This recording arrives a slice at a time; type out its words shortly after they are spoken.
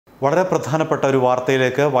വളരെ പ്രധാനപ്പെട്ട ഒരു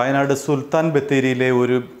വാർത്തയിലേക്ക് വയനാട് സുൽത്താൻ ബത്തേരിയിലെ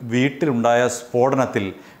ഒരു വീട്ടിലുണ്ടായ സ്ഫോടനത്തിൽ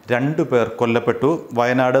 2 പേർ കൊല്ലപ്പെട്ടു.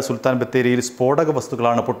 വയനാട് സുൽത്താൻ ബത്തേരിയിൽ സ്ഫോടക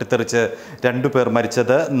വസ്തുക്കളാണ് പൊട്ടിത്തെറിച്ച് 2 പേർ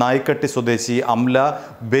മരിച്ചത്. നായ്ക്കട്ടി സ്വദേശി അംല,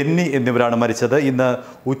 ബെന്നി എന്നിവരാണ് മരിച്ചത്. ഇന്ന്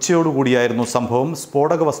ഉച്ചയോടുകൂടിയായിരുന്നു സംഭവം.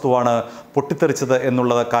 സ്ഫോടക വസ്തുവാണ് പൊട്ടിത്തെറിച്ചത്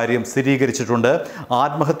എന്നുള്ള കാര്യം സ്ഥിരീകരിച്ചിട്ടുണ്ട്.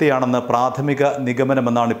 ആത്മഹത്യയാണെന്ന് പ്രാഥമിക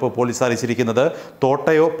നിഗമനമെന്നാണ് ഇപ്പോൾ പോലീസ് അറിയിച്ചിരിക്കുന്നത്.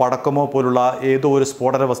 തോട്ടയോ പടക്കമോ പോലുള്ള ഏതോ ഒരു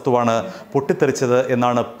സ്ഫോടന വസ്തുവാണ് പൊട്ടിത്തെറിച്ചത്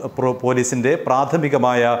എന്നാണ് പോലീസിൻ്റെ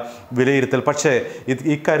പ്രാഥമികമായ വിലയിരുത്തൽ. പക്ഷേ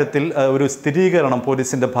ഇക്കാര്യത്തിൽ ഒരു സ്ഥിരീകരണം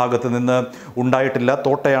പോലീസിൻ്റെ ഭാഗത്ത് നിന്ന് ഉണ്ടായിട്ടില്ല.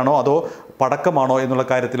 തോട്ടയാണോ അതോ പടക്കമാണോ എന്നുള്ള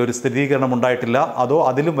കാര്യത്തിൽ ഒരു സ്ഥിരീകരണം ഉണ്ടായിട്ടില്ല. അതോ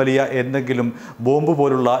അതിലും വലിയ എന്തെങ്കിലും ബോംബ്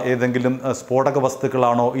പോലുള്ള ഏതെങ്കിലും സ്ഫോടക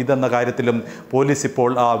വസ്തുക്കളാണോ ഇതെന്ന കാര്യത്തിലും പോലീസ് ഇപ്പോൾ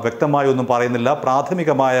വ്യക്തമായി ഒന്നും പറയുന്നില്ല.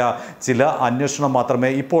 പ്രാഥമികമായ ചില അന്വേഷണം മാത്രമേ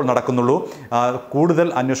ഇപ്പോൾ നടക്കുന്നുള്ളൂ. കൂടുതൽ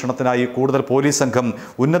അന്വേഷണത്തിനായി കൂടുതൽ പോലീസ് സംഘം,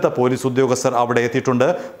 ഉന്നത പോലീസ് ഉദ്യോഗസ്ഥർ അവിടെ എത്തിയിട്ടുണ്ട്.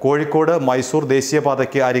 കോഴിക്കോട് മൈസൂർ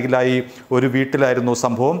ദേശീയപാതയ്ക്ക് അരികിലായി ഒരു വീട്ടിലായിരുന്നു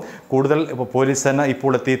സംഭവം. കൂടുതൽ പോലീസ് സേന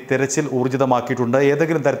ഇപ്പോൾ എത്തി തെരച്ചിൽ ഊർജിതമാക്കിയിട്ടുണ്ട്.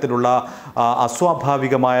 ഏതെങ്കിലും തരത്തിലുള്ള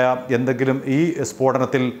അസ്വാഭാവികമായ എന്തെങ്കിലും ഈ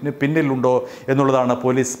സ്ഫോടനത്തിൽ പിന്നിലുണ്ടോ എന്നുള്ളതാണ്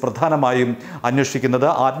പോലീസ് പ്രധാനമായും അന്വേഷിക്കുന്നത്.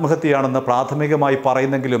 ആത്മഹത്യയാണെന്ന് പ്രാഥമികമായി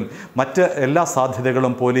പറയുന്നെങ്കിലും മറ്റ് എല്ലാ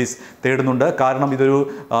സാധ്യതകളും പോലീസ് തേടുന്നുണ്ട്. കാരണം ഇതൊരു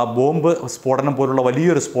ബോംബ് സ്ഫോടനം പോലുള്ള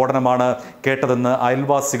വലിയൊരു സ്ഫോടനമാണ് കേട്ടതെന്ന്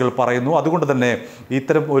അയൽവാസികൾ പറയുന്നു. അതുകൊണ്ട് തന്നെ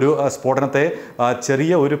ഇത്തരം ഒരു സ്ഫോടനത്തെ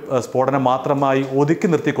ചെറിയ ഒരു സ്ഫോടനം മാത്രമായി ഒതുക്കി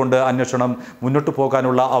നിർത്തിക്കൊണ്ട് അന്വേഷണം മുന്നോട്ട്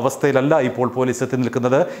പോകാനുള്ള അവസ്ഥയിലല്ല ഇപ്പോൾ പോലീസ് എത്തി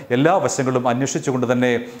നിൽക്കുന്നത്. എല്ലാ വശങ്ങളും അന്വേഷിച്ചുകൊണ്ട്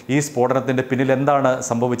തന്നെ ഈ സ്ഫോടനത്തിൻ്റെ പിന്നിൽ എന്താണ്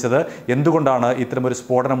സംഭവിച്ചത്, എന്തുകൊണ്ടാണ് ഇത്തരമൊരു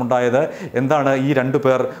സ്ഫോടനം ഉണ്ടായത്, എന്താണ് ഈ 2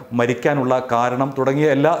 പേർ മരിക്കാനുള്ള കാരണം തുടങ്ങിയ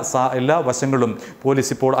എല്ലാ വശങ്ങളും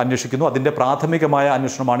പോലീസ് ഇപ്പോൾ അന്വേഷിക്കുന്നു. അതിൻ്റെ പ്രാഥമികമായ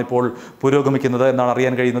അന്വേഷണമാണ് ഇപ്പോൾ പുരോഗമിക്കുന്നത് എന്നാണ്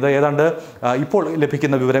അറിയാൻ കഴിയുന്നത്. ഏതാണ്ട് ഇപ്പോൾ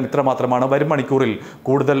ലഭിക്കുന്ന വിവരം ഇത്രമാത്രമാണ്. വരും മണിക്കൂറിൽ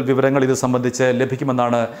കൂടുതൽ വിവരങ്ങൾ ഇത് സംബന്ധിച്ച്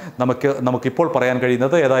ലഭിക്കുമെന്നാണ് നമുക്കിപ്പോൾ പറയാൻ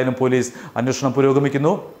കഴിയുന്നത്. ഏതായാലും പോലീസ് അന്വേഷണം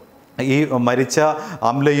പുരോഗമിക്കുന്നു. ഈ മരിച്ച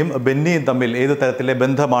അംലയും ബെന്നിയും തമ്മിൽ ഏത് തരത്തിലെ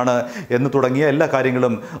ബന്ധമാണ് എന്ന് തുടങ്ങിയ എല്ലാ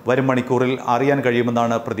കാര്യങ്ങളും വരും മണിക്കൂറിൽ അറിയാൻ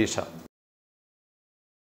കഴിയുമെന്നാണ് പ്രതീക്ഷ.